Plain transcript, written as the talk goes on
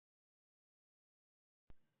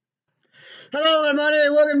Hello, everybody.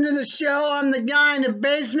 Welcome to the show. I'm the guy in the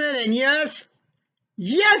basement, and yes,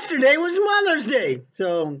 yesterday was Mother's Day.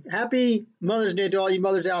 So happy Mother's Day to all you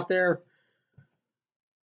mothers out there.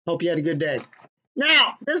 Hope you had a good day.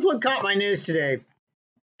 Now, this one caught my news today,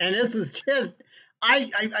 and this is just,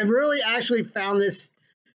 I really actually found this,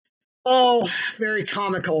 very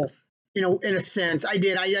comical, in a sense. I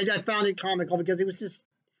did. I found it comical because it was just,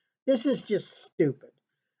 this is just stupid.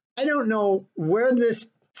 I don't know where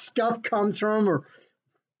this stuff comes from or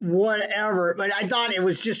whatever, but I thought it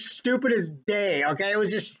was just stupid as day. Okay, it was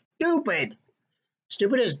just stupid.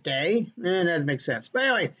 Stupid as day? That doesn't make sense. But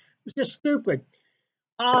anyway, it was just stupid.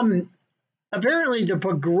 Apparently the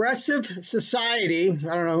Progressive Society,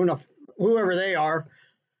 I don't know whoever they are.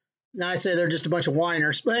 Now I say they're just a bunch of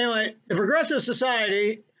whiners. But anyway, the Progressive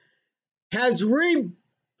Society has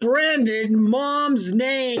rebranded moms'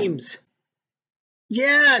 names.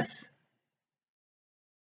 Yes.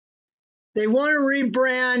 They want to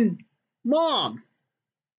rebrand mom.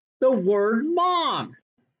 The word mom.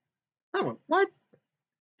 Oh, what?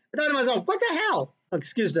 I thought to myself, what the hell? Oh,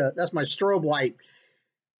 excuse that. That's my strobe light.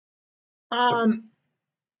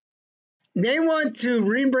 They want to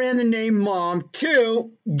rebrand the name mom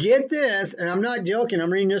to, get this, and I'm not joking,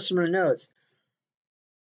 I'm reading this from the notes,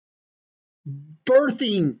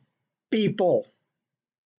 birthing people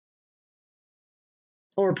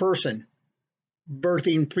or person.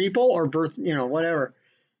 Birthing people or birth, whatever.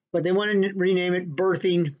 But they want to rename it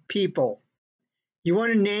birthing people. You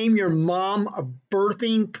want to name your mom a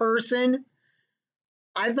birthing person?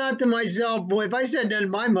 I thought to myself, boy, if I said that to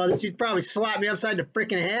my mother, she'd probably slap me upside the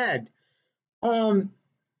freaking head. Honest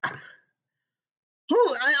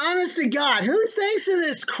to God, who thinks of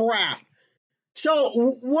this crap?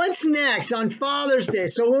 So what's next on Father's Day?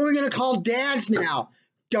 So what are we going to call dads now?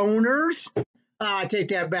 Donors? I take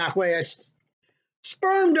that back. Wait,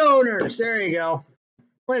 sperm donors. There you go.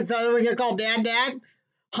 What, so are we going to call dad?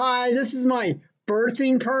 Hi, this is my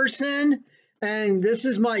birthing person, and this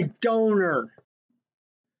is my donor.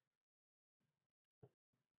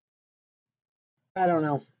 I don't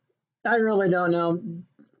know. I really don't know.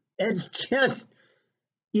 It's just,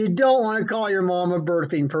 you don't want to call your mom a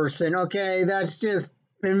birthing person, okay? That's just,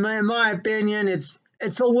 in my opinion, it's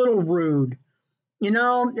a little rude.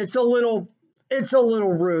 It's a little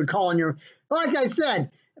rude calling your, like I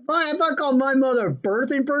said, if I called my mother a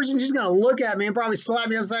birthing person, she's gonna look at me and probably slap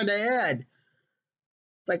me upside the head.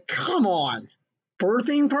 It's like, come on,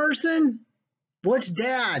 birthing person? What's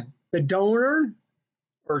dad? The donor?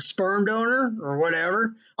 Or sperm donor? Or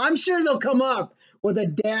whatever? I'm sure they'll come up with a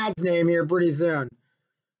dad's name here pretty soon.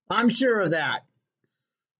 I'm sure of that.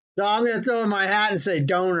 So I'm going to throw in my hat and say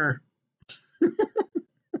donor.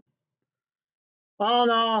 Oh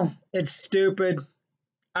no, it's stupid.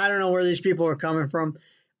 I don't know where these people are coming from.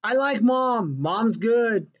 I like mom. Mom's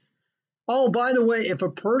good. Oh, by the way, if a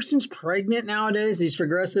person's pregnant nowadays, these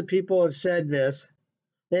progressive people have said this.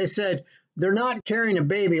 They said they're not carrying a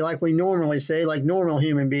baby like we normally say, like normal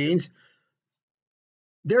human beings.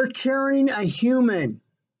 They're carrying a human.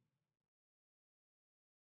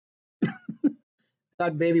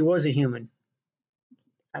 Thought baby was a human.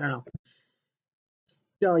 I don't know.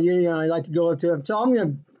 So I like to go up to him. So I'm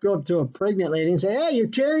going to go up to a pregnant lady and say, "Hey, you're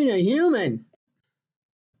carrying a human."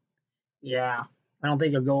 Yeah, I don't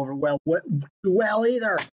think it'll go over well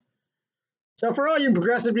either. So for all you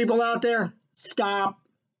progressive people out there, stop,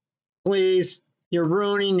 please. You're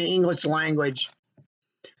ruining the English language.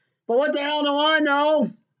 But what the hell do I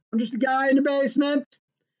know? I'm just a guy in the basement.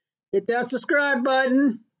 Hit that subscribe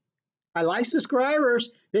button. I like subscribers.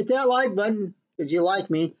 Hit that like button because you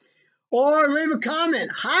like me. Or leave a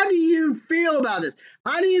comment. How do you feel about this?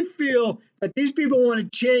 How do you feel that these people want to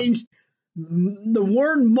change the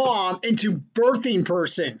word mom into birthing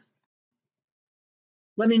person?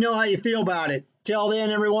 Let me know how you feel about it. Till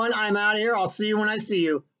then, everyone, I'm out of here. I'll see you when I see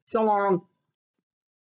you. So long.